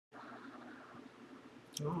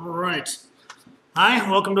All right. Hi,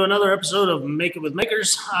 welcome to another episode of Make It with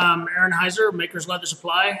Makers. I'm Aaron Heiser, Makers Leather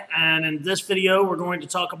Supply, and in this video we're going to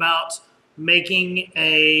talk about making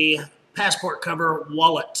a passport cover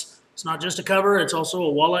wallet. It's not just a cover, it's also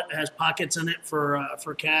a wallet. It has pockets in it for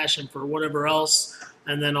cash and for whatever else,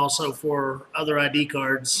 and then also for other ID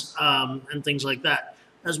cards and things like that,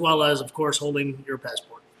 as well as, of course, holding your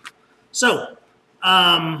passport. So,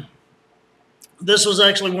 this was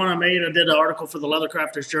actually one I made. I did an article for the Leather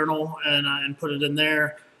Crafters Journal and put it in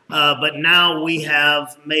there. But now we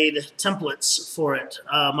have made templates for it,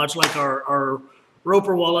 much like our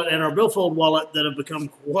Roper wallet and our Billfold wallet that have become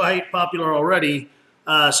quite popular already.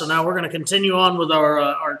 So now we're going to continue on with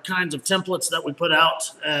our kinds of templates that we put out.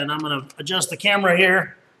 And I'm going to adjust the camera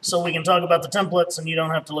here so we can talk about the templates and you don't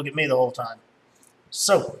have to look at me the whole time.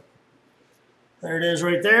 So there it is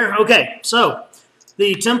right there. Okay, so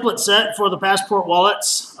the template set for the passport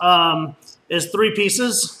wallets is 3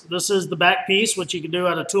 pieces. This is the back piece, which you can do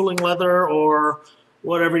out of tooling leather or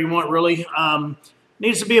whatever you want, really.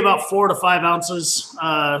 Needs to be about 4 to 5 ounces.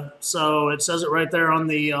 So it says it right there on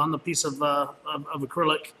the piece of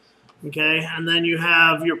acrylic. Okay, and then you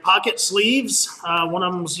have your pocket sleeves. One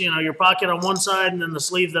of them's your pocket on one side, and then the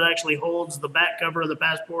sleeve that actually holds the back cover of the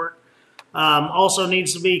passport. Also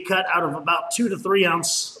needs to be cut out of about 2 to 3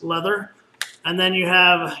 ounce leather. And then you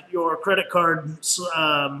have your credit card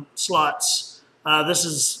slots. This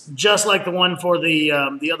is just like the one for the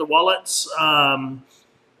other wallets,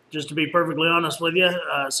 just to be perfectly honest with you.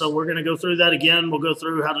 So we're going to go through that again. We'll go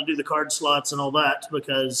through how to do the card slots and all that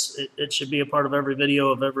because it should be a part of every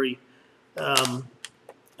video of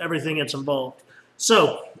everything that's involved.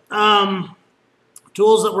 So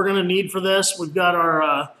tools that we're going to need for this, we've got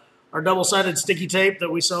our double-sided sticky tape that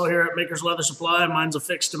we sell here at Makers Leather Supply. Mine's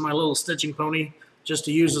affixed to my little stitching pony just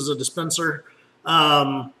to use as a dispenser.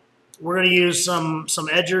 We're going to use some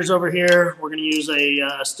edgers over here. We're going to use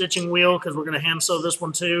a stitching wheel because we're going to hand sew this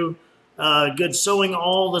one too. Good sewing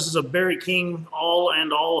awl. This is a Berry King awl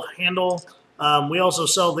and awl handle. We also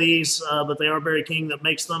sell these, but they are Berry King that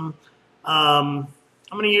makes them. I'm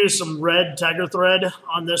going to use some red tiger thread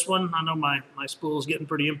on this one. I know my spool is getting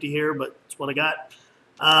pretty empty here, but it's what I got.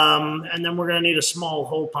 And then we're going to need a small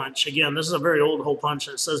hole punch. Again, this is a very old hole punch.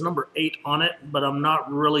 It says number 8 on it, but I'm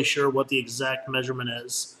not really sure what the exact measurement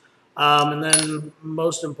is. And then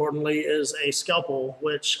most importantly is a scalpel,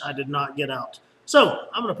 which I did not get out. So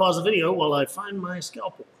I'm going to pause the video while I find my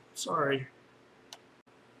scalpel. Sorry.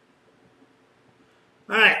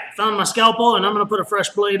 All right, found my scalpel, and I'm going to put a fresh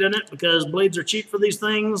blade in it because blades are cheap for these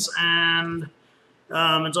things, and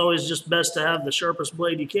it's always just best to have the sharpest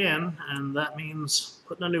blade you can, and that means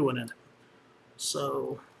putting a new one in it.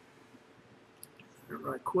 So,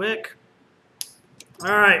 right quick.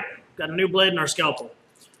 All right, got a new blade in our scalpel.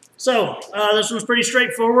 So this one's pretty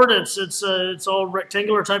straightforward. It's all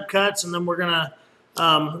rectangular type cuts, and then we're gonna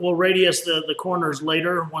we'll radius the corners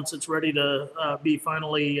later once it's ready to be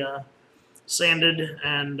finally sanded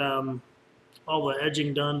and all the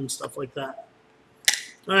edging done and stuff like that.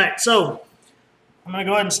 All right, so I'm going to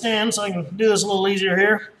go ahead and stand so I can do this a little easier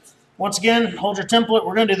here. Once again, hold your template.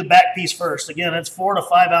 We're going to do the back piece first. Again, it's 4 to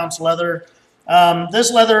 5 ounce leather.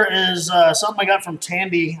 This leather is something I got from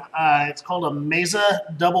Tandy. It's called a Mesa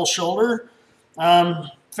double shoulder.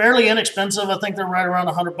 Fairly inexpensive. I think they're right around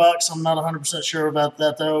 $100. I'm not 100% sure about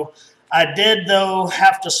that, though. I did, though,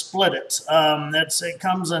 have to split it. It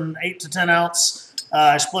comes in 8 to 10 ounce.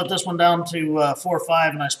 I split this one down to 4-5,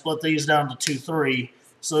 and I split these down to 2-3.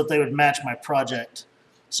 So that they would match my project.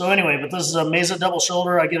 So anyway, but this is a Mesa double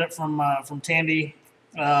shoulder. I get it from Tandy.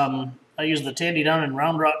 I use the Tandy down in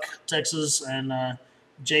Round Rock, Texas, and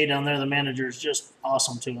Jay down there, the manager, is just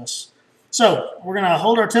awesome to us. So we're going to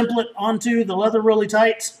hold our template onto the leather really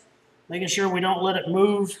tight, making sure we don't let it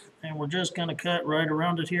move, and we're just going to cut right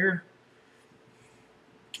around it here,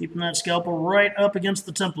 keeping that scalpel right up against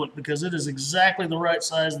the template because it is exactly the right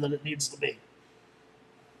size that it needs to be.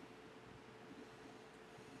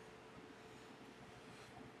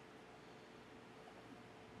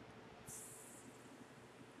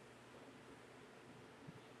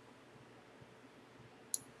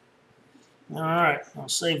 All right, I'll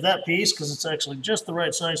save that piece because it's actually just the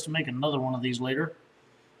right size to make another one of these later.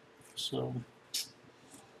 So,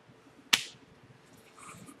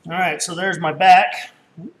 all right, so there's my back.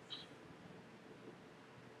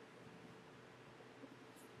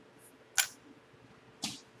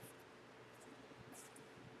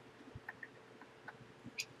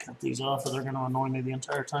 Cut these off or they're going to annoy me the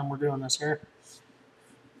entire time we're doing this here.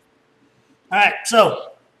 All right,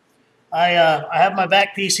 so I have my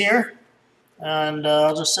back piece here. And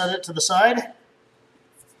I'll just set it to the side.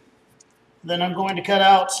 Then I'm going to cut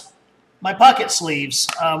out my pocket sleeves.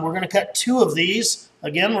 We're going to cut 2 of these.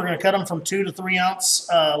 Again, we're going to cut them from 2 to 3 ounce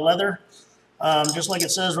leather, just like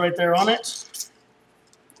it says right there on it.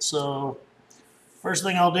 So first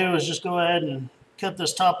thing I'll do is just go ahead and cut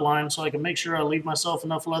this top line so I can make sure I leave myself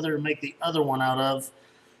enough leather to make the other one out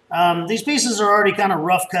of. These pieces are already kind of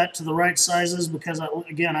rough cut to the right sizes because,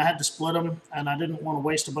 again, I had to split them, and I didn't want to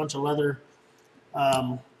waste a bunch of leather,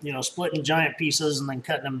 you know, splitting giant pieces and then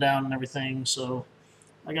cutting them down and everything. So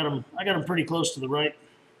I got them pretty close to the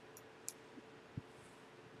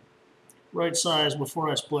right size before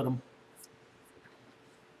I split them.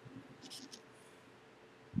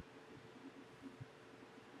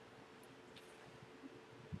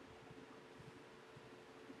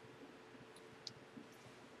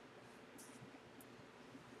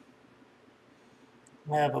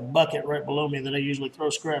 I have a bucket right below me that I usually throw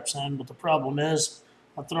scraps in, but the problem is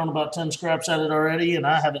I've thrown about 10 scraps at it already, and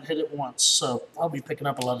I haven't hit it once. So I'll be picking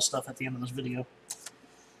up a lot of stuff at the end of this video.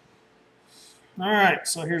 All right,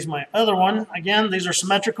 so here's my other one. Again, these are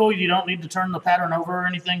symmetrical. You don't need to turn the pattern over or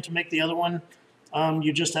anything to make the other one.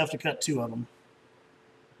 You just have to cut 2 of them.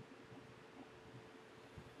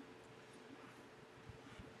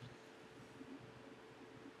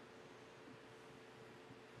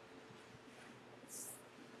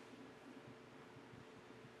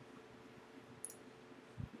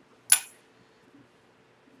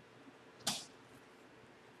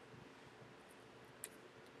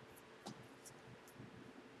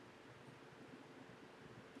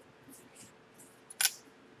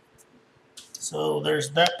 So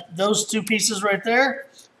there's those 2 pieces right there.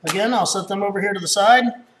 Again, I'll set them over here to the side.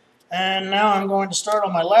 And now I'm going to start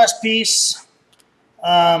on my last piece.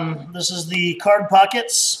 This is the card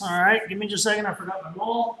pockets. All right, give me just a second. I forgot my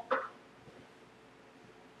roll.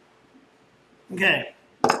 Okay.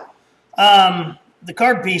 The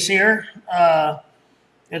card piece here,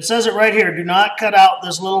 it says it right here. Do not cut out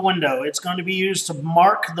this little window. It's going to be used to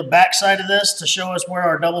mark the back side of this to show us where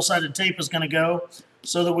our double-sided tape is going to go,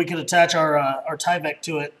 so that we can attach our Tyvek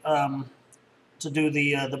to it to do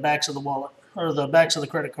the backs of the wallet, or the backs of the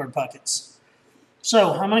credit card pockets.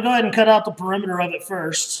 So I'm going to go ahead and cut out the perimeter of it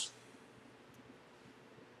first.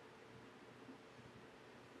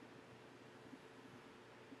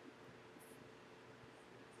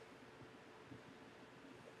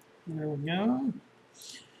 There we go.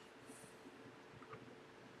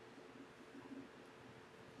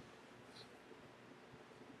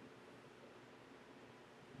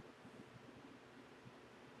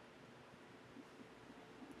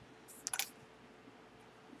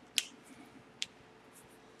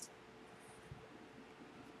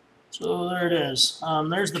 So there it is.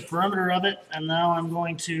 There's the perimeter of it, and now I'm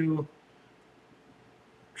going to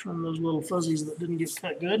trim those little fuzzies that didn't get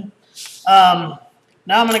cut good. Now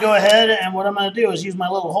I'm going to go ahead, and what I'm going to do is use my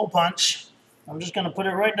little hole punch. I'm just going to put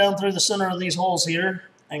it right down through the center of these holes here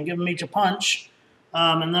and give them each a punch.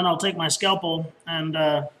 And then I'll take my scalpel and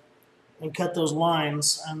cut those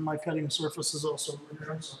lines, and my cutting surface is also over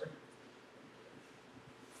here. I'm sorry.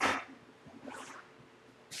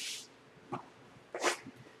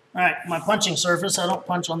 All right, my punching surface, I don't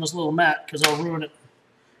punch on this little mat because I'll ruin it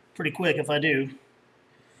pretty quick if I do.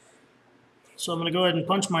 So I'm going to go ahead and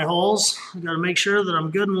punch my holes. I've got to make sure that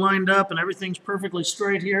I'm good and lined up and everything's perfectly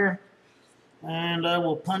straight here. And I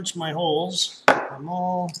will punch my holes. I'm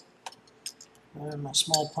all and my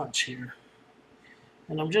small punch here.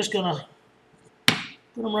 And I'm just going to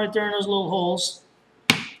put them right there in those little holes.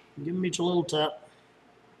 Give them each a little tap.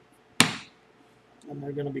 And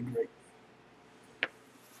they're going to be great.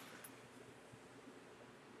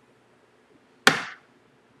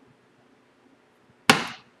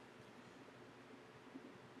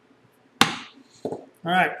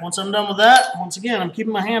 All right, once I'm done with that, once again, I'm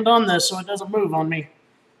keeping my hand on this so it doesn't move on me.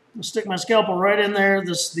 I'll stick my scalpel right in there.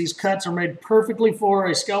 These cuts are made perfectly for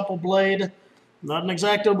a scalpel blade, not an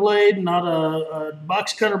X-Acto blade, not a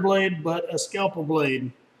box cutter blade, but a scalpel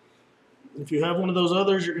blade. If you have one of those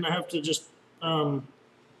others, you're going to have to just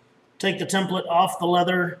take the template off the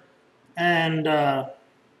leather and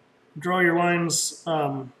draw your lines,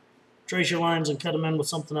 trace your lines, and cut them in with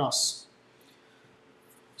something else.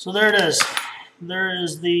 So there it is. There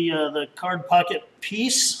is the card pocket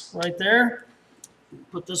piece right there.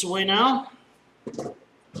 Put this away now.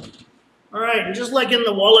 All right, and just like in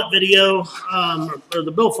the wallet video, or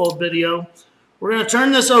the billfold video, we're going to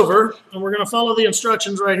turn this over, and we're going to follow the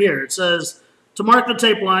instructions right here. It says, to mark the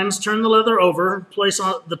tape lines, turn the leather over, place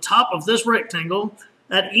on the top of this rectangle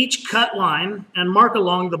at each cut line, and mark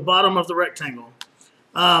along the bottom of the rectangle.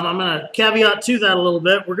 I'm going to caveat to that a little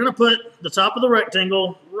bit. We're going to put the top of the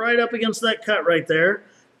rectangle right up against that cut right there.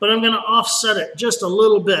 but I'm going to offset it just a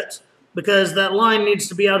little bit because that line needs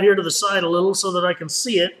to be out here to the side a little so that I can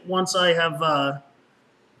see it once I have my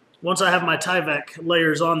Tyvek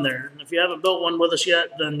layers on there. And if you haven't built one with us yet,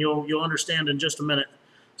 then you'll understand in just a minute.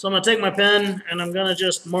 So I'm going to take my pen and I'm going to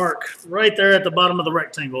just mark right there at the bottom of the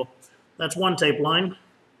rectangle. That's one tape line.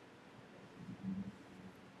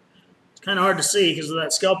 It's kind of hard to see because of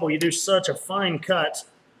that scalpel. You do such a fine cut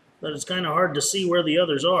that it's kind of hard to see where the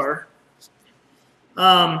others are.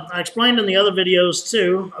 I explained in the other videos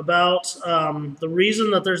too about the reason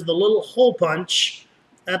that there's the little hole punch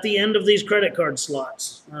at the end of these credit card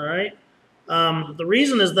slots. All right. The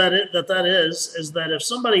reason is that is that if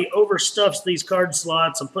somebody overstuffs these card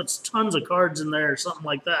slots and puts tons of cards in there or something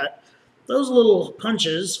like that, those little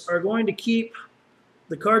punches are going to keep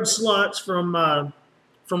the card slots from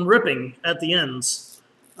ripping at the ends.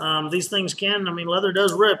 These things can, I mean, leather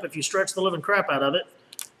does rip if you stretch the living crap out of it,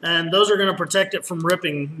 and those are going to protect it from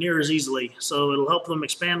ripping near as easily. So it'll help them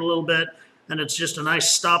expand a little bit, and it's just a nice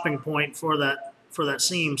stopping point for that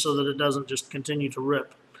seam so that it doesn't just continue to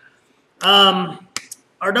rip.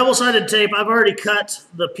 Our double-sided tape, I've already cut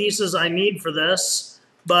the pieces I need for this,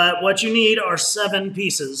 but what you need are 7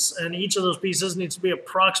 pieces, and each of those pieces needs to be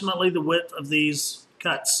approximately the width of these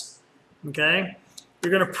cuts. Okay?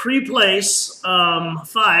 You're going to pre-place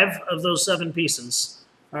 5 of those 7 pieces.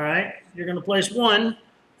 All right? You're going to place one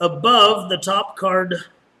above the top card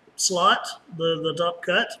slot, the top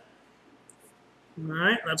cut. All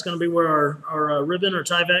right? That's going to be where our ribbon or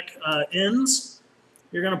Tyvek ends.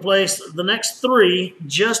 You're going to place the next 3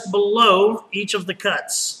 just below each of the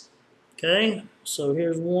cuts. Okay, so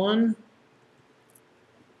here's one.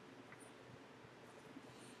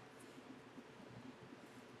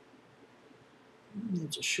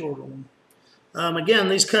 It's a shorter one. Again,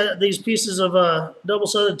 these pieces of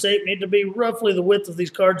double-sided tape need to be roughly the width of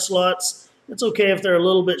these card slots. It's okay if they're a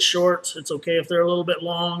little bit short. It's okay if they're a little bit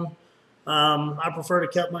long. I prefer to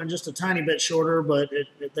cut mine just a tiny bit shorter, but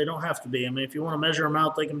they don't have to be. I mean, if you want to measure them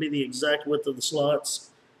out, they can be the exact width of the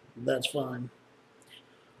slots. That's fine.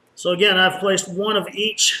 So again, I've placed one of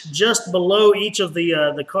each just below each of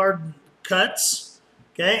the card cuts.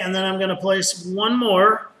 Okay, and then I'm going to place one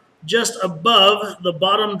more just above the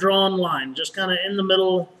bottom drawn line, just kind of in the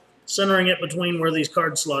middle, centering it between where these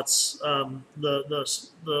card slots,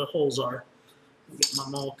 the holes are. Get my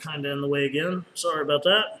maul kind of in the way again. Sorry about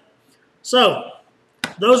that. So,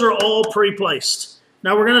 those are all pre-placed.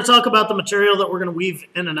 Now we're going to talk about the material that we're going to weave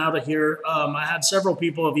in and out of here. I had several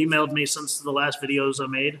people have emailed me since the last videos I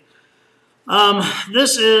made.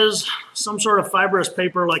 This is some sort of fibrous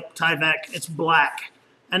paper like Tyvek. It's black,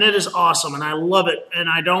 and it is awesome, and I love it, and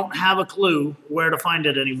I don't have a clue where to find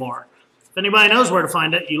it anymore. If anybody knows where to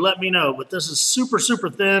find it, you let me know. But this is super, super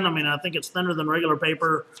thin. I mean, I think it's thinner than regular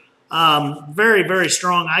paper. Very, very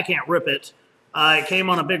strong. I can't rip it. It came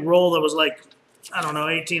on a big roll that was like, I don't know,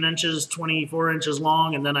 18 inches, 24 inches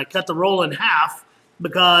long, and then I cut the roll in half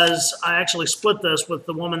because I actually split this with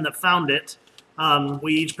the woman that found it.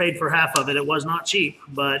 We each paid for half of it. It was not cheap,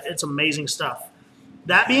 but it's amazing stuff.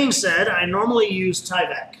 That being said, I normally use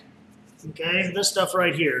Tyvek. Okay, this stuff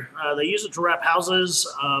right here. They use it to wrap houses.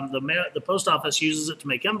 The post office uses it to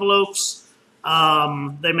make envelopes.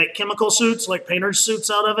 They make chemical suits, like painter's suits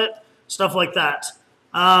out of it, stuff like that.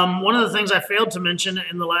 One of the things I failed to mention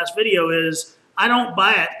in the last video is I don't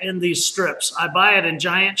buy it in these strips. I buy it in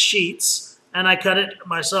giant sheets, and I cut it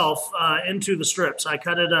myself into the strips. I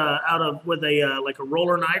cut it with like a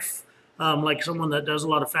roller knife, like someone that does a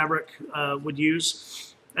lot of fabric would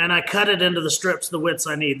use, and I cut it into the strips the widths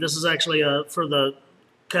I need. This is actually for the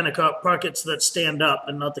kind of pockets that stand up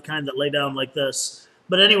and not the kind that lay down like this.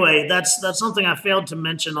 But anyway, that's something I failed to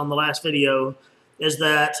mention on the last video, is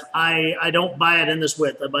that I don't buy it in this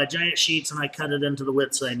width. I buy giant sheets and I cut it into the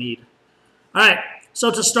widths I need. All right,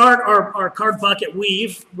 so to start our card pocket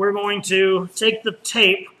weave, we're going to take the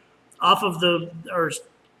tape off of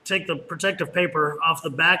take the protective paper off the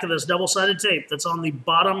back of this double-sided tape that's on the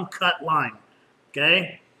bottom cut line,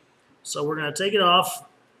 okay? So we're going to take it off,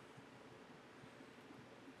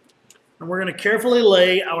 and we're going to carefully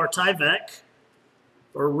lay our Tyvek,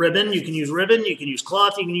 or ribbon. You can use ribbon, you can use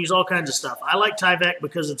cloth, you can use all kinds of stuff. I like Tyvek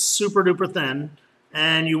because it's super duper thin,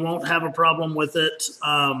 and you won't have a problem with it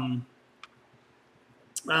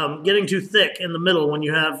getting too thick in the middle when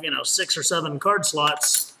you have, 6 or 7 card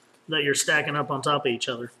slots that you're stacking up on top of each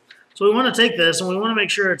other. So we want to take this, and we want to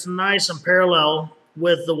make sure it's nice and parallel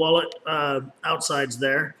with the wallet outsides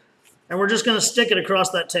there. And we're just going to stick it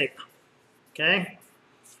across that tape, okay?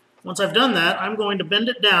 Once I've done that, I'm going to bend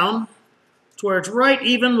it down to where it's right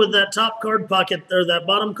even with that top card pocket, or that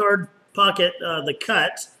bottom card pocket, the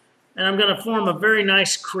cut, and I'm going to form a very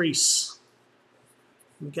nice crease.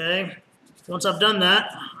 Okay, once I've done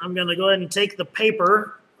that, I'm going to go ahead and take the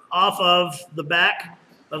paper off of the back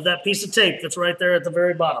of that piece of tape that's right there at the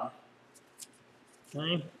very bottom.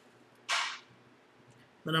 Okay,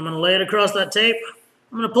 then I'm going to lay it across that tape.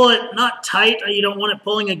 I'm going to pull it not tight. You don't want it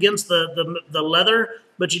pulling against the leather,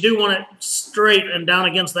 but you do want it straight and down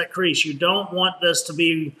against that crease. You don't want this to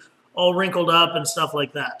be all wrinkled up and stuff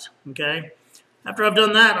like that. Okay. After I've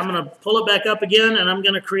done that, I'm going to pull it back up again, and I'm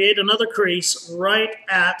going to create another crease right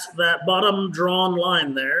at that bottom drawn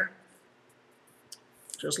line there,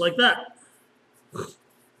 just like that.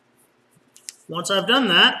 Once I've done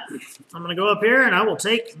that, I'm going to go up here, and I will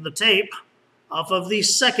take the tape off of the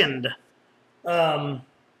second cut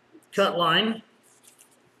line.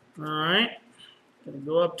 All right, going to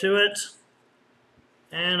go up to it,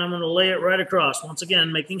 and I'm going to lay it right across. Once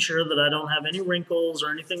again, making sure that I don't have any wrinkles or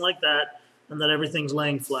anything like that, and that everything's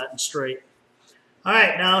laying flat and straight. All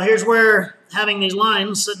right, now here's where having these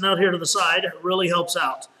lines sitting out here to the side really helps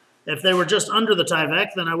out. If they were just under the Tyvek,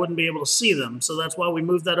 then I wouldn't be able to see them. So that's why we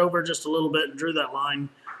moved that over just a little bit and drew that line.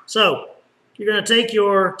 So you're going to take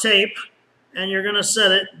your tape and you're going to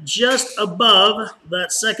set it just above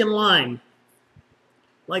that second line,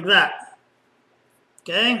 like that.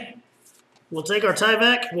 Okay? We'll take our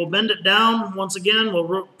Tyvek, we'll bend it down. Once again,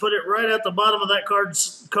 we'll put it right at the bottom of that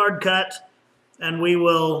card cut, and we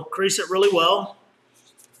will crease it really well.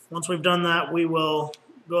 Once we've done that, we will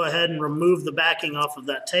go ahead and remove the backing off of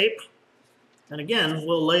that tape. And again,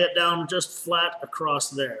 we'll lay it down just flat across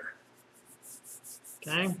there.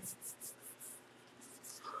 Okay?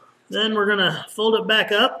 Then we're going to fold it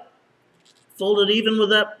back up, fold it even with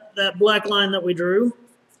that black line that we drew,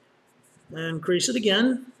 and crease it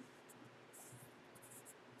again.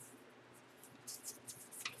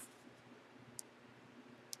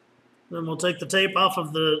 Then we'll take the tape off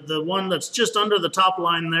of the one that's just under the top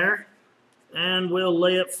line there, and we'll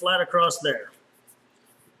lay it flat across there.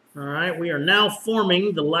 All right, we are now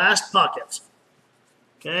forming the last pocket.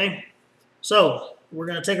 Okay, so we're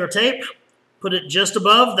going to take our tape, put it just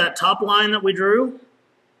above that top line that we drew,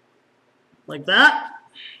 like that.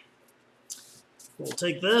 We'll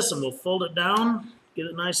take this and we'll fold it down, get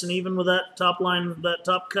it nice and even with that top line, that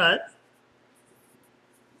top cut.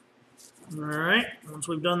 All right, once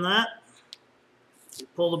we've done that,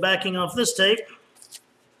 pull the backing off this tape,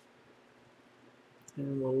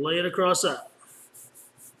 and we'll lay it across that.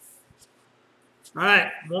 All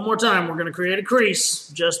right, one more time. We're going to create a crease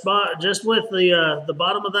just with the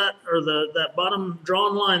bottom of that, or that bottom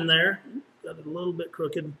drawn line there. Got it a little bit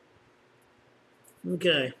crooked.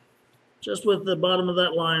 Okay, just with the bottom of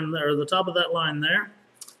that line there, or the top of that line there.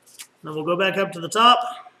 Then we'll go back up to the top.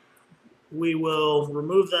 We will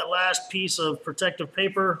remove that last piece of protective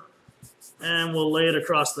paper, and we'll lay it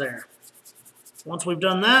across there. Once we've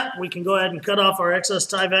done that, we can go ahead and cut off our excess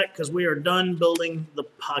Tyvek because we are done building the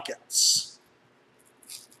pockets.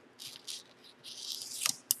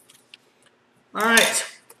 All right,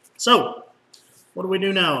 so what do we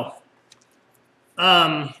do now?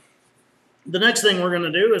 The next thing we're going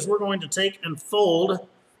to do is we're going to take and fold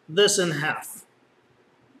this in half.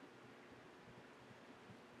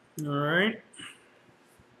 All right,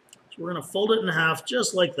 so we're going to fold it in half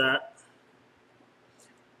just like that.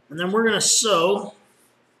 And then we're going to sew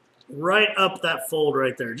right up that fold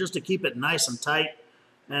right there, just to keep it nice and tight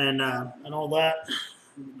and all that.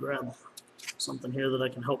 Grab something here that I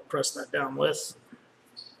can help press that down with.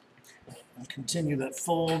 And continue that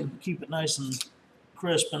fold, keep it nice and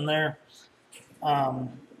crisp in there. Let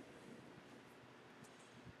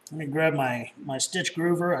me grab my stitch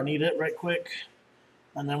groover. I need it right quick.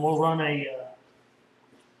 And then we'll run a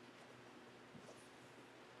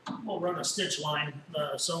stitch line,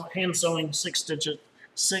 hand sewing 6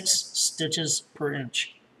 stitches per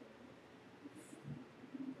inch.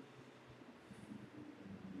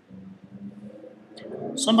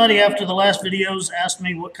 Somebody after the last videos asked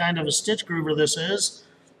me what kind of a stitch groover this is.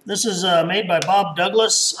 This is made by Bob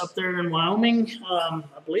Douglas up there in Wyoming. I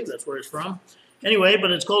believe that's where it's from. Anyway,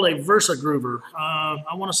 but it's called a Versa groover.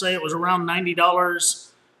 I want to say it was around $90.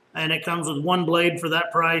 And it comes with one blade for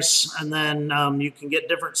that price, and then you can get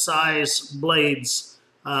different size blades.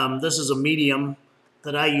 This is a medium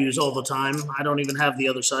that I use all the time. I don't even have the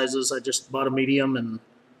other sizes. I just bought a medium, and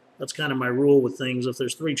that's kind of my rule with things. If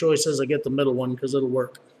there's 3 choices, I get the middle one because it'll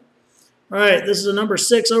work. All right, this is a number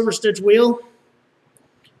 6 overstitch wheel.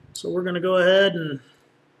 So we're going to go ahead and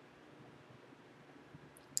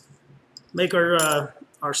make our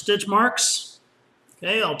stitch marks.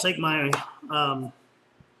 Okay, I'll take my a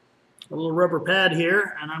little rubber pad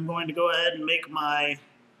here, and I'm going to go ahead and make my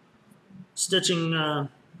stitching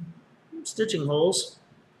stitching holes.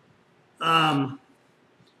 I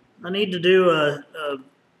need to do a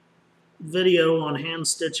video on hand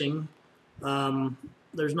stitching.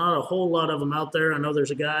 There's not a whole lot of them out there. I know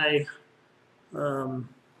there's a guy, I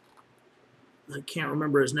can't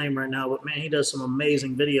remember his name right now, but man, he does some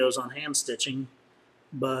amazing videos on hand stitching.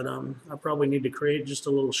 But I probably need to create just a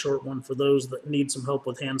little short one for those that need some help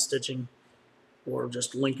with hand stitching, or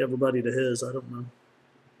just link everybody to his. I don't know.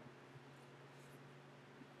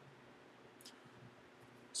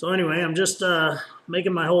 So anyway, I'm just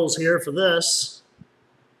making my holes here for this,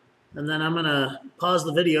 and then I'm going to pause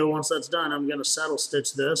the video. Once that's done, I'm going to saddle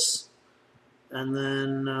stitch this, and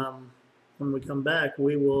then when we come back,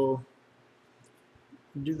 we will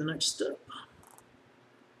do the next step.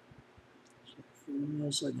 So, give me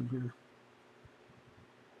a second here.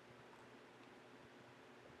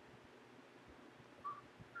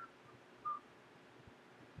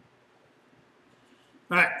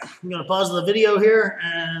 All right, I'm going to pause the video here,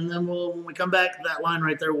 and then when we come back, that line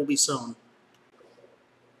right there will be sewn.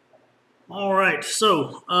 All right,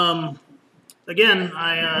 so again,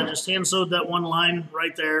 I just hand sewed that one line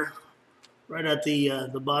right there, right at the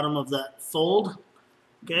bottom of that fold.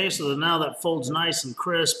 Okay, so now that fold's nice and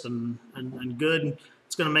crisp and good.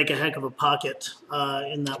 It's going to make a heck of a pocket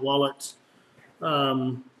in that wallet.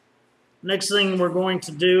 Next thing we're going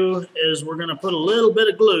to do is we're going to put a little bit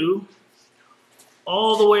of glue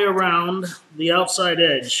all the way around the outside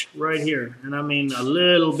edge right here. And I mean a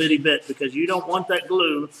little bitty bit, because you don't want that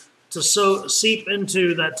glue to seep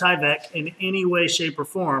into that Tyvek in any way, shape, or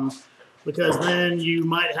form, because then you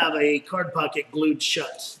might have a card pocket glued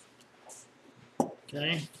shut.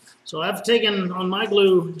 Okay, so I've taken, on my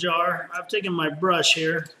glue jar, I've taken my brush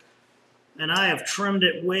here, and I have trimmed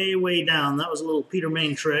it way, way down. That was a little Peter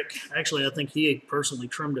Main trick. Actually, I think he personally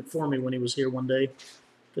trimmed it for me when he was here one day,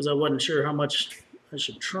 because I wasn't sure how much I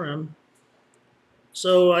should trim.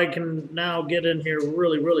 So I can now get in here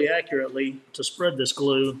really, really accurately to spread this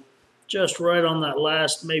glue just right on that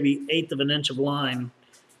last maybe 1/8 of an inch of line.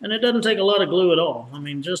 And it doesn't take a lot of glue at all. I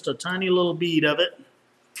mean, just a tiny little bead of it,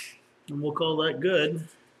 and we'll call that good.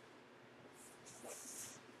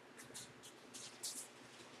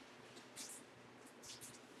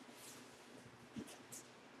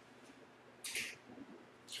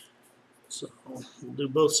 So we'll do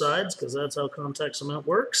both sides, because that's how contact cement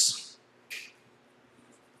works.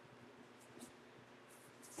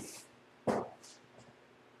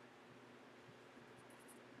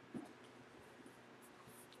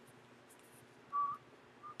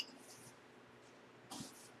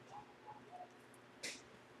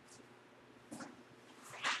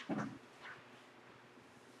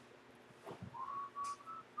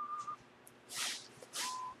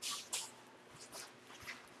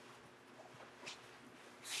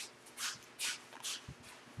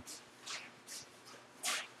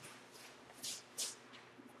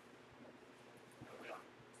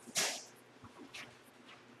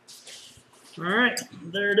 All right,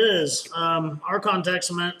 there it is. Our contact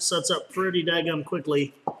cement sets up pretty daggum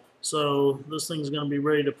quickly, so this thing's going to be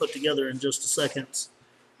ready to put together in just a second.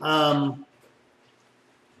 But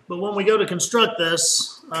when we go to construct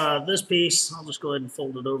this, this piece, I'll just go ahead and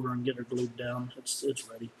fold it over and get her glued down. It's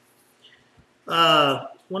ready.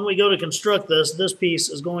 When we go to construct this, this piece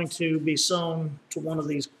is going to be sewn to one of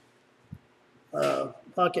these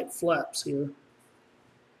pocket flaps here.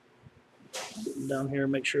 Getting down here,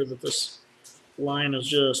 make sure that this line is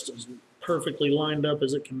just as perfectly lined up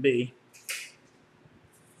as it can be.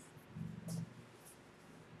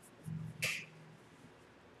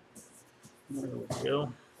 There we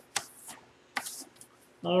go.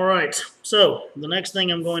 All right, so the next thing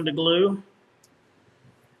I'm going to glue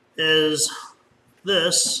is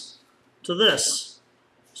this to this.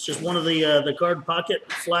 It's just one of the card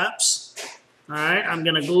pocket flaps. All right, I'm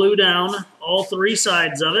going to glue down all 3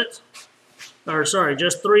 sides of it. Or sorry,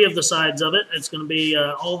 just 3 of the sides of it. It's going to be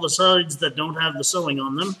all the sides that don't have the sewing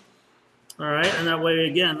on them. All right, and that way,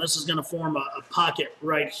 again, this is going to form a pocket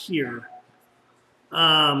right here. So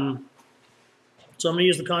I'm going to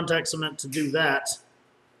use the contact cement to do that.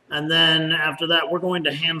 And then after that, we're going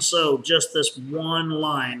to hand sew just this one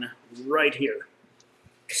line right here.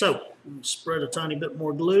 So I'm going to spread a tiny bit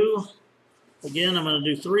more glue. Again, I'm going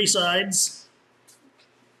to do 3 sides.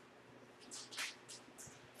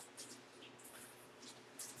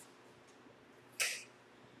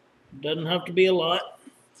 Doesn't have to be a lot.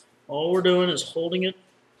 All we're doing is holding it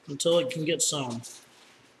until it can get sewn.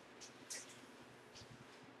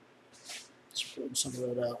 Spread some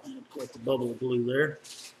of that out. Quite the bubble of glue there.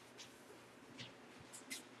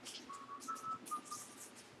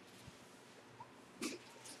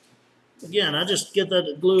 Again, I just get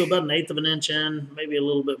that glue about 1/8 of an inch in, maybe a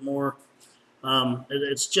little bit more.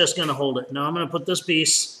 It's just going to hold it. Now I'm going to put this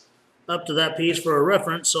piece up to that piece for a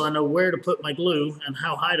reference so I know where to put my glue and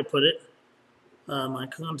how high to put it, my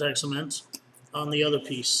contact cement, on the other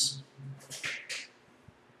piece.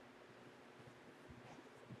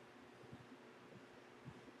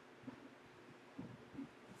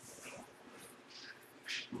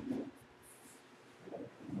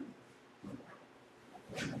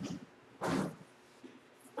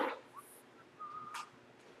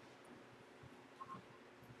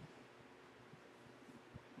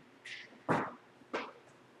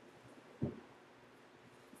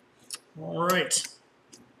 All right,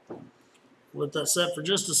 let that set for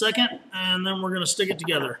just a second, and then we're going to stick it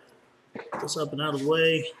together. Put this up and out of the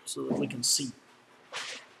way so that we can see.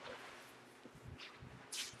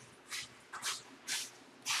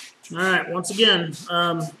 All right, once again,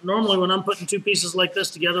 normally when I'm putting two pieces like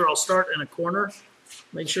this together, I'll start in a corner,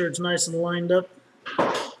 make sure it's nice and lined up,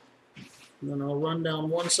 and then I'll run down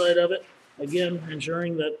one side of it, again,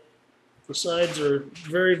 ensuring that the sides are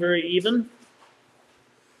very, very even.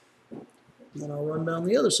 And then I'll run down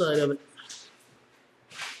the other side of it,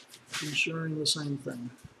 ensuring the same thing.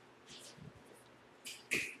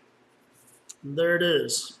 And there it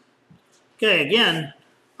is. Okay, again,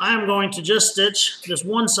 I'm going to just stitch this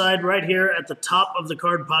one side right here at the top of the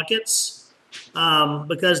card pockets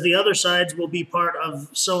because the other sides will be part of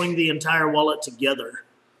sewing the entire wallet together.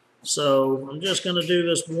 So I'm just going to do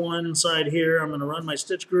this one side here. I'm going to run my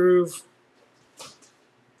stitch groove.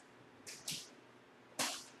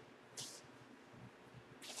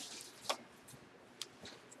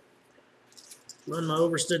 Run my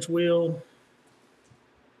overstitch wheel.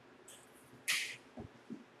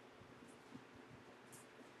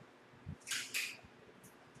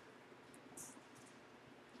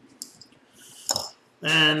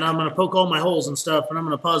 And I'm going to poke all my holes and stuff, and I'm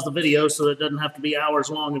going to pause the video so that it doesn't have to be hours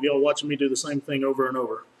long of y'all watching me do the same thing over and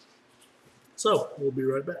over. So, we'll be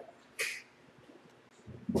right back.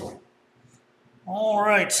 All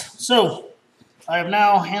right, so I have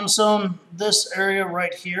now hand sewn this area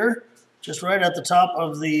right here, just right at the top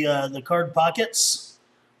of the card pockets.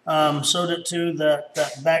 Sewed it to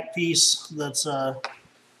that back piece that's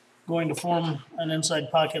going to form an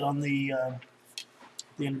inside pocket on the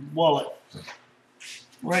wallet.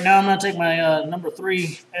 Right now I'm going to take my number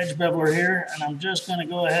 3 edge beveler here, and I'm just going to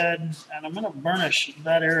go ahead and I'm going to burnish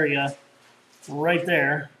that area right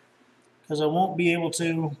there because I won't be able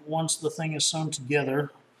to once the thing is sewn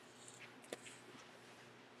together.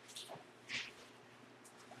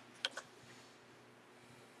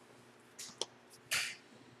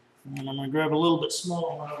 And I'm going to grab a little bit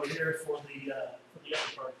smaller one over here for the other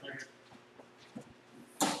part there.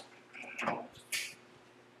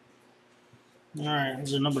 All right,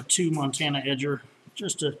 there's a number 2 Montana edger,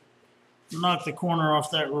 just to knock the corner off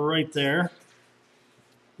that right there.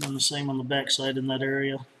 And the same on the back side in that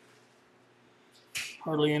area.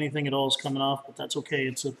 Hardly anything at all is coming off, but that's okay.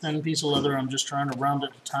 It's a thin piece of leather. I'm just trying to round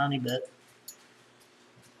it a tiny bit.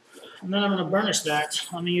 And then I'm going to burnish that.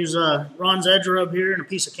 I'm going to use Ron's edge rub here and a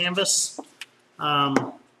piece of canvas.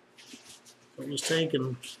 I'll just take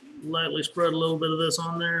and lightly spread a little bit of this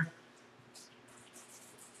on there.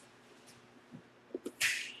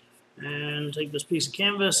 And take this piece of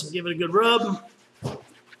canvas and give it a good rub.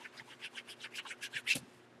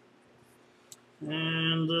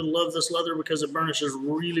 And I love this leather because it burnishes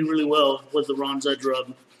really, really well with the Ron's edge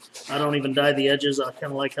rub. I don't even dye the edges. I kind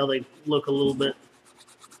of like how they look a little bit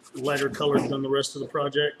lighter colored than the rest of the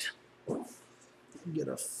project. Get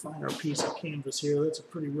a finer piece of canvas here. That's a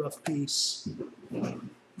pretty rough piece. There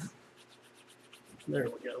we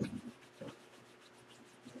go.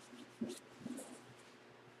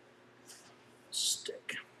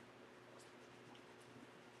 Stick.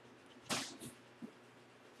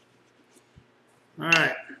 All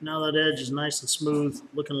right, now that edge is nice and smooth,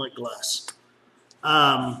 looking like glass.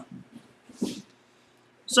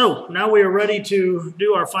 So now we are ready to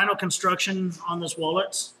do our final construction on this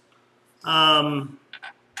wallet. So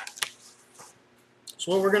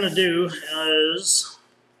what we're going to do is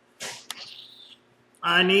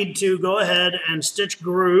I need to go ahead and stitch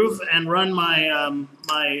groove and run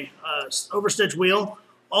my overstitch wheel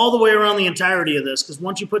all the way around the entirety of this, because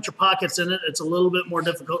once you put your pockets in it, it's a little bit more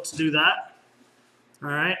difficult to do that. All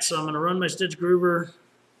right, so I'm going to run my stitch groover,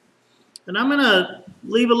 and I'm going to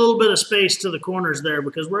leave a little bit of space to the corners there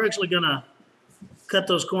because we're actually going to cut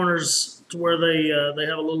those corners to where they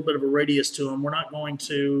have a little bit of a radius to them. We're not going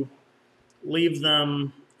to leave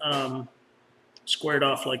them squared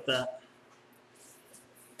off like that.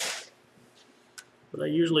 But I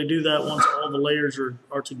usually do that once all the layers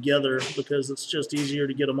are together, because it's just easier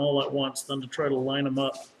to get them all at once than to try to line them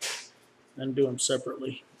up and do them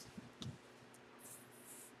separately.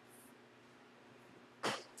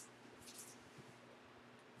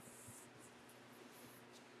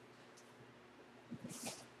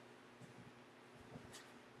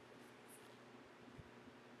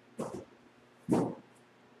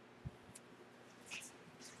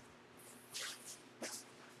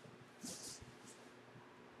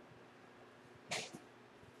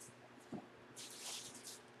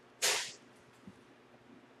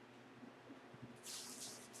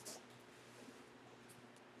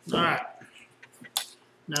 All right.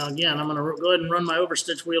 Now again, I'm going to go ahead and run my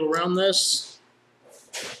overstitch wheel around this,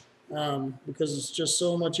 because it's just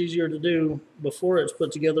so much easier to do before it's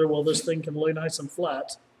put together while this thing can lay nice and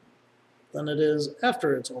flat than it is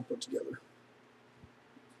after it's all put together.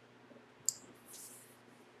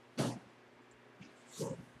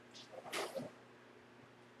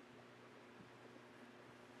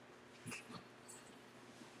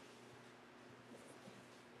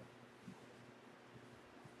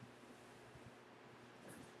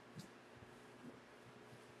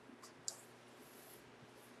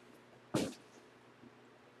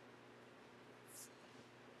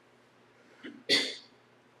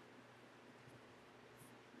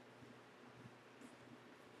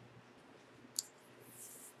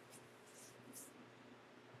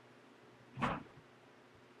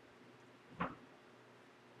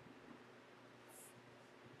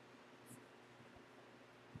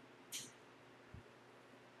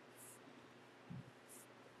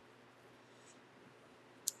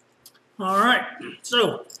 All right,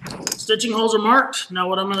 so stitching holes are marked. Now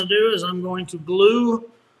what I'm going to do is I'm going to glue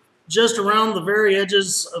just around the very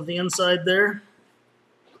edges of the inside there.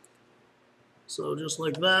 So just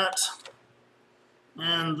like that.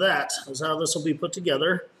 And that is how this will be put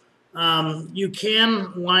together. You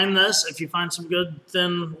can line this if you find some good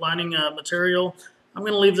thin lining material. I'm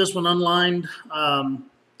going to leave this one unlined.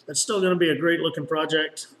 It's still going to be a great looking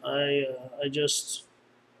project. I just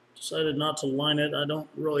decided not to line it. I don't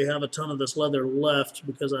really have a ton of this leather left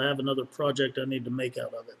because I have another project I need to make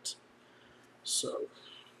out of it. So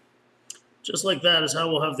just like that is how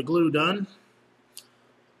we'll have the glue done.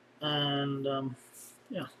 And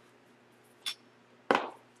yeah.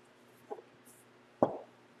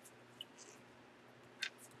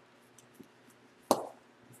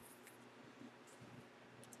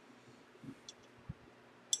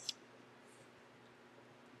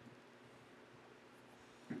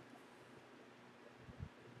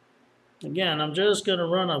 Again, I'm just going to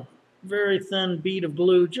run a very thin bead of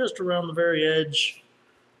glue just around the very edge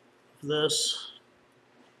of this.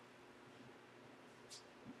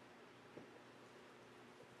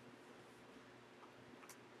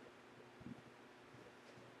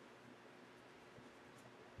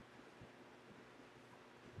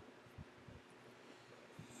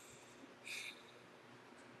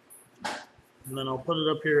 And then I'll put it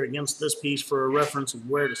up here against this piece for a reference of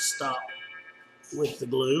where to stop with the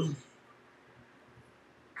glue.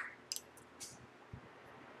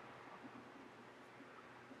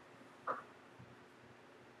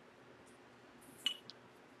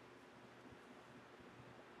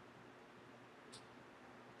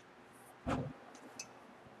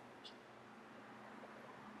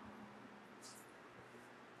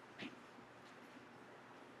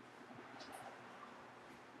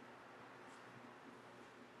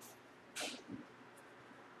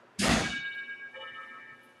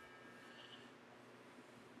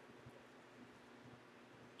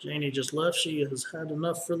 Janie just left. She has had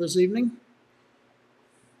enough for this evening.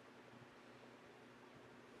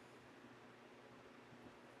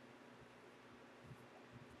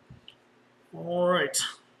 All right,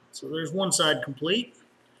 so there's one side complete.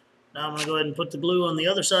 Now I'm going to go ahead and put the glue on the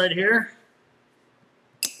other side here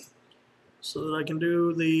so that I can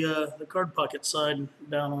do the card pocket side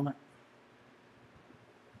down on it.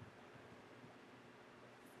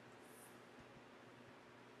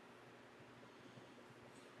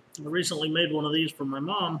 I recently made one of these for my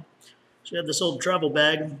mom. She had this old travel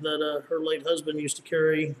bag that her late husband used to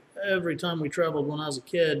carry every time we traveled when I was a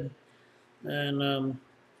kid. And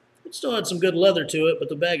it still had some good leather to it, but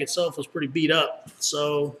the bag itself was pretty beat up.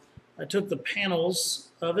 So I took the panels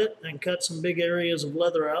of it and cut some big areas of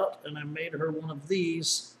leather out, and I made her one of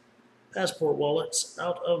these passport wallets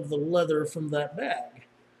out of the leather from that bag.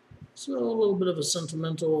 So a little bit of a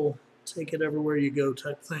sentimental take it everywhere you go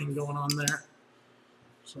type thing going on there.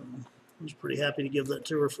 So I was pretty happy to give that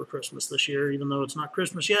to her for Christmas this year, even though it's not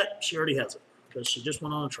Christmas yet. She already has it because she just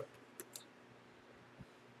went on a trip.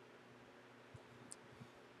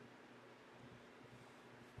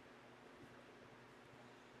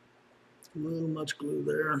 A little much glue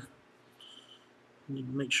there. Need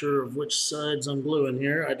to make sure of which sides I'm gluing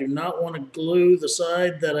here. I do not want to glue the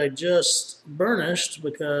side that I just burnished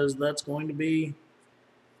because that's going to be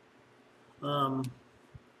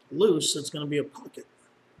loose. It's going to be a pocket.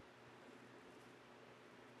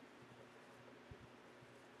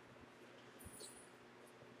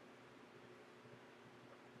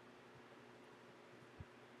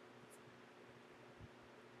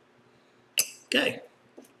 Okay.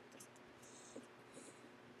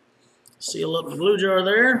 Seal up the glue jar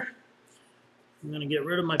there. I'm going to get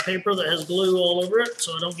rid of my paper that has glue all over it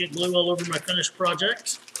so I don't get glue all over my finished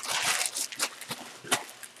project.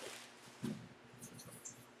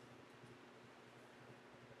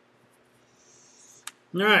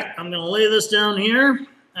 All right, I'm going to lay this down here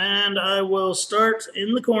and I will start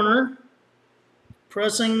in the corner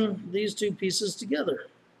pressing these two pieces together.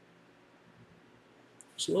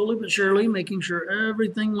 Slowly but surely, making sure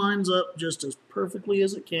everything lines up just as perfectly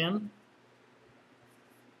as it can.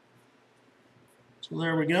 So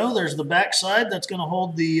there we go. There's the back side that's going to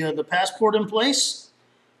hold the passport in place.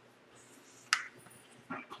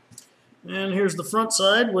 And here's the front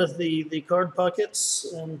side with the card pockets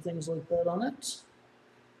and things like that on it.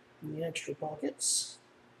 And the extra pockets.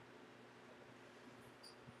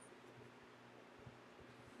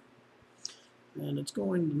 And it's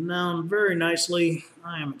going down very nicely.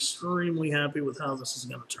 I am extremely happy with how this is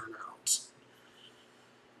going to turn out.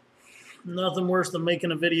 Nothing worse than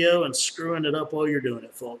making a video and screwing it up while you're doing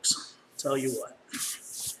it, folks. Tell you what.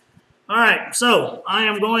 All right, so I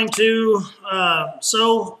am going to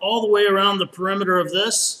sew all the way around the perimeter of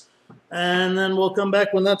this, and then we'll come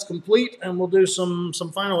back when that's complete, and we'll do some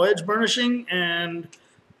final edge burnishing and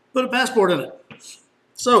put a passport in it.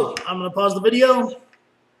 So I'm going to pause the video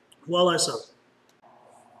while I sew.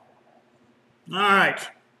 All right,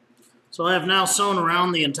 so I have now sewn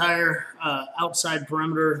around the entire outside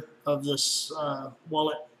perimeter of this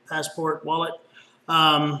passport wallet.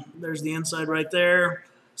 There's the inside right there.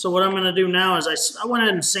 So what I'm going to do now is I went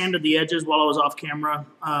ahead and sanded the edges while I was off camera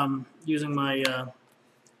using my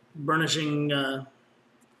burnishing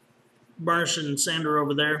sander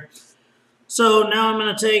over there. So now I'm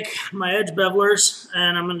going to take my edge bevelers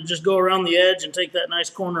and I'm going to just go around the edge and take that nice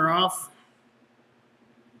corner off.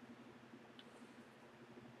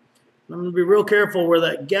 I'm going to be real careful where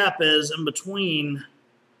that gap is in between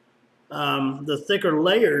the thicker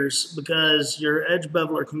layers because your edge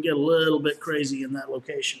beveler can get a little bit crazy in that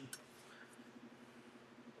location.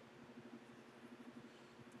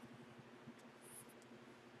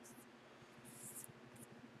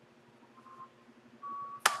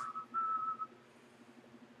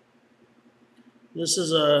 This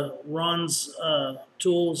is a Ron's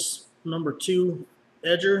Tools #2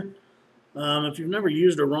 edger. If you've never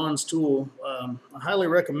used a Ron's tool, I highly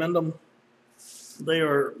recommend them. They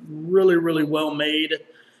are really, really well made,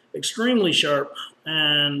 extremely sharp,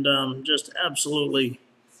 and just absolutely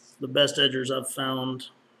the best edgers I've found.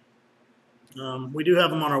 We do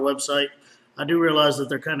have them on our website. I do realize that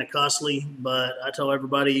they're kind of costly, but I tell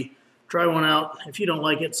everybody, try one out. If you don't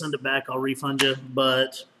like it, send it back. I'll refund you,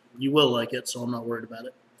 but you will like it, so I'm not worried about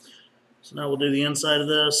it. So now we'll do the inside of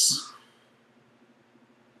this.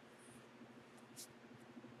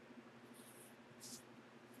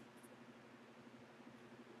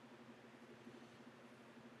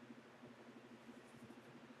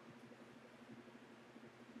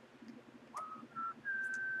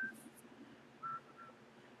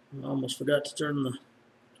 I almost forgot to turn the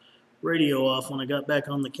radio off when I got back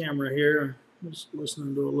on the camera here. Just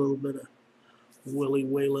listening to a little bit of Willie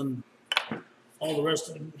Whalen, all the rest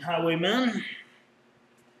of the Highwaymen.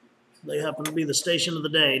 They happen to be the station of the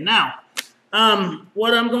day. Now,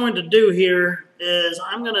 what I'm going to do here is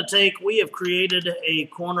I'm going to take, we have created a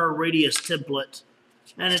corner radius template,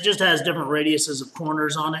 and it just has different radiuses of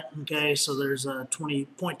corners on it. Okay, so there's a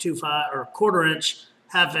 20.25 or quarter inch,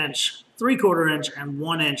 half inch, 3/4 inch, and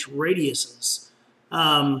 1 inch radiuses.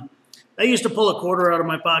 I used to pull a quarter out of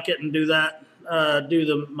my pocket and do that,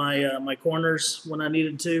 my corners when I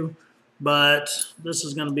needed to, but this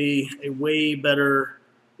is going to be a way better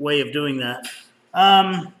way of doing that.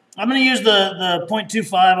 I'm going to use the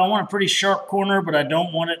 0.25. I want a pretty sharp corner, but I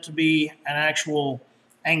don't want it to be an actual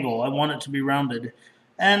angle. I want it to be rounded.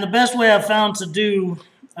 And the best way I've found to do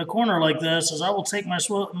a corner like this is I will take my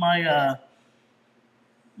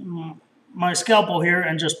scalpel here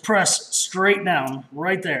and just press straight down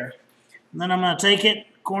right there. And then I'm going to take it,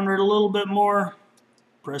 corner it a little bit more,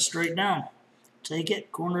 press straight down. Take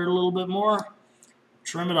it, corner it a little bit more,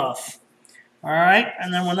 trim it off. All right,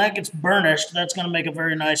 and then when that gets burnished, that's going to make a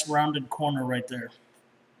very nice rounded corner right there.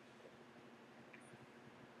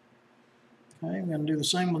 Okay, I'm going to do the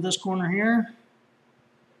same with this corner here.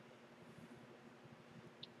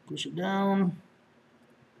 Push it down.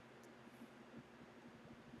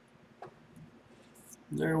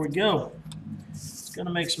 There we go. It's going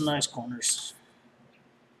to make some nice corners.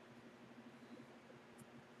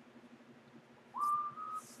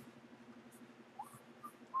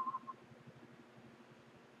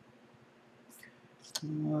 All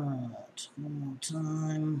right, one more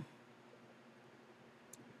time.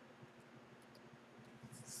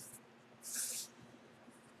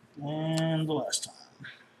 And the last time.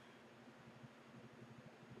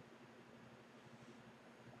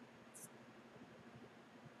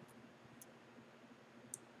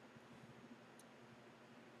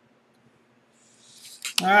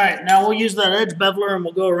 All right, now we'll use that edge beveler and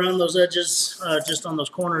we'll go around those edges just on those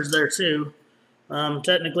corners there too.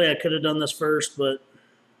 Technically, I could have done this first, but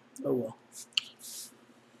oh well.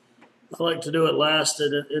 I like to do it last.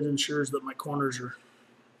 It ensures that my corners are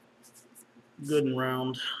good and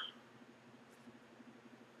round.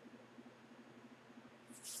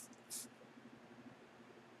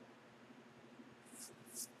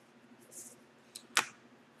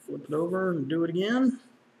 Flip it over and do it again.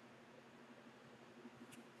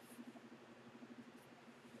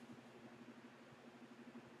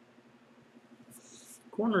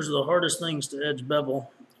 Corners are the hardest things to edge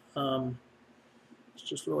bevel. It's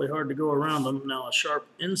just really hard to go around them. Now a sharp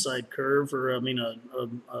inside curve, or I mean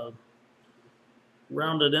a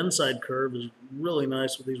rounded inside curve is really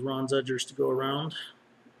nice with these Ron's edgers to go around.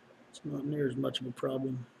 It's not near as much of a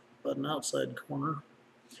problem, but an outside corner,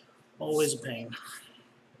 always a pain.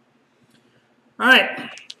 All right,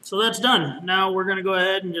 so that's done. Now we're gonna go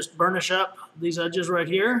ahead and just burnish up these edges right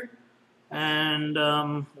here, and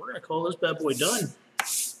we're gonna call this bad boy done.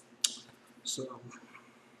 So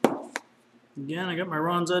again, I got my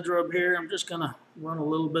Ron's edge rub here. I'm just gonna run a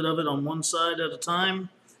little bit of it on one side at a time.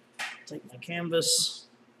 Take my canvas,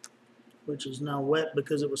 which is now wet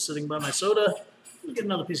because it was sitting by my soda, and get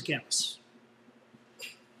another piece of canvas.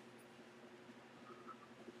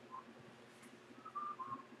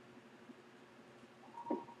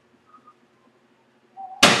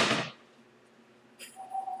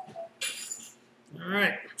 All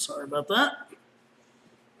right, sorry about that.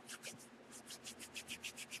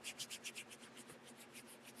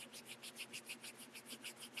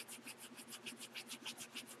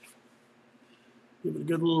 Give it a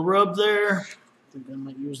good little rub there. I think I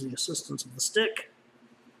might use the assistance of the stick.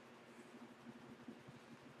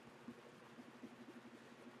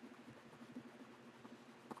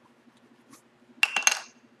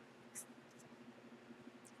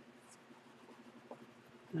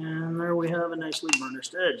 And there we have a nicely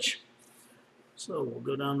burnished edge. So we'll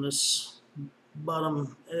go down this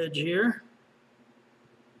bottom edge here.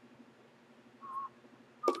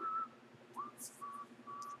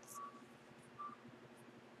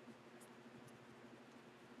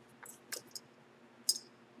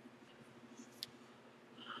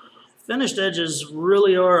 Finished edges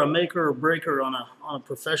really are a maker or breaker on a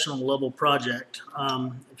professional level project.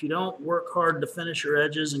 If you don't work hard to finish your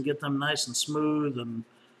edges and get them nice and smooth and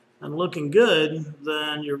looking good,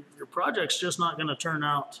 then your project's just not going to turn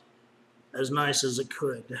out as nice as it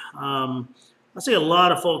could. I see a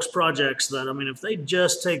lot of folks' projects that, I mean, if they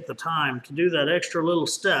just take the time to do that extra little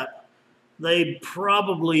step, they'd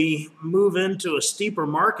probably move into a steeper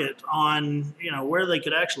market on, you know, where they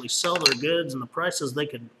could actually sell their goods and the prices they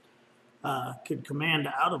could command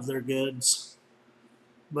out of their goods.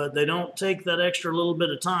 But they don't take that extra little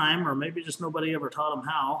bit of time, or maybe just nobody ever taught them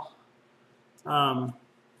how,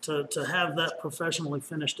 to have that professionally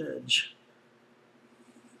finished edge.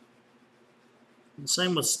 And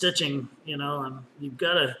same with stitching, you know, and you've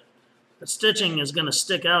got to, stitching is going to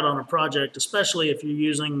stick out on a project, especially if you're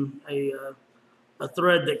using a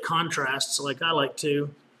thread that contrasts like I like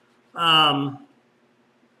to.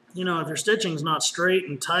 You know, if your stitching's not straight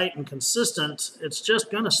and tight and consistent, it's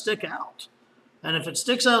just going to stick out. And if it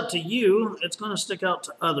sticks out to you, it's going to stick out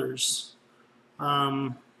to others.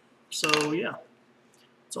 So, yeah,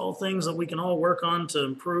 it's all things that we can all work on to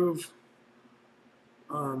improve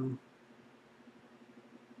the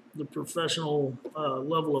professional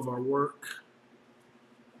level of our work.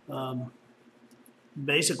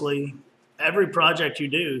 Basically, every project you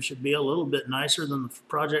do should be a little bit nicer than the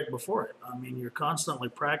project before it. I mean, you're constantly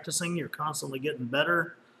practicing, you're constantly getting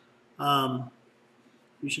better.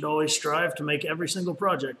 You should always strive to make every single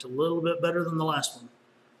project a little bit better than the last one.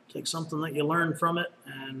 Take something that you learned from it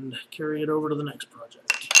and carry it over to the next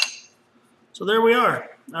project. So there we are.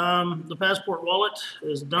 The passport wallet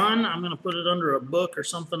is done. I'm going to put it under a book or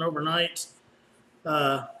something overnight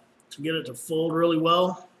to get it to fold really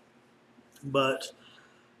well. But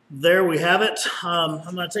there we have it.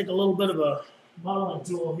 I'm going to take a little bit of a modeling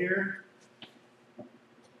tool here.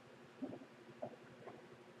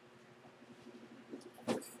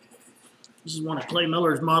 This is one of Clay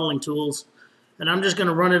Miller's modeling tools. And I'm just going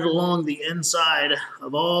to run it along the inside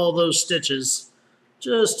of all those stitches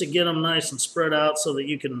just to get them nice and spread out so that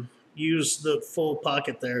you can use the full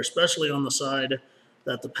pocket there, especially on the side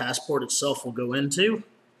that the passport itself will go into,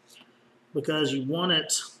 because you want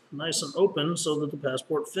it nice and open so that the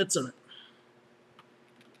passport fits in it.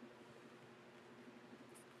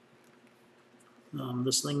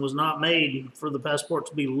 This thing was not made for the passport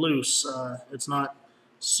to be loose. It's not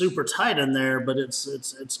super tight in there, but it's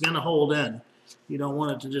going to hold in. You don't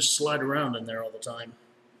want it to just slide around in there all the time.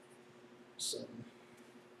 So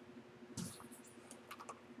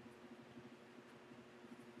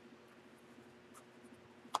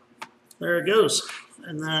there it goes.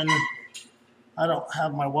 And then I don't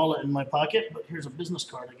have my wallet in my pocket, but here's a business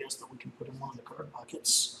card, I guess, that we can put in one of the card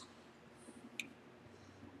pockets.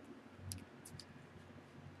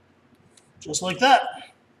 Just like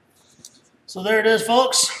that. So there it is,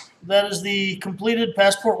 folks. That is the completed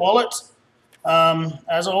passport wallet.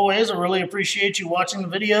 As always, I really appreciate you watching the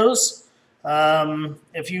videos.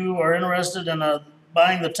 If you are interested in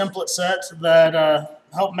buying the template set that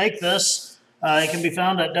helped make this, it can be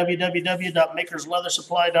found at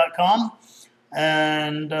www.makersleathersupply.com.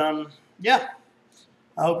 And yeah,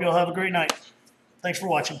 I hope you'll have a great night. Thanks for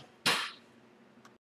watching.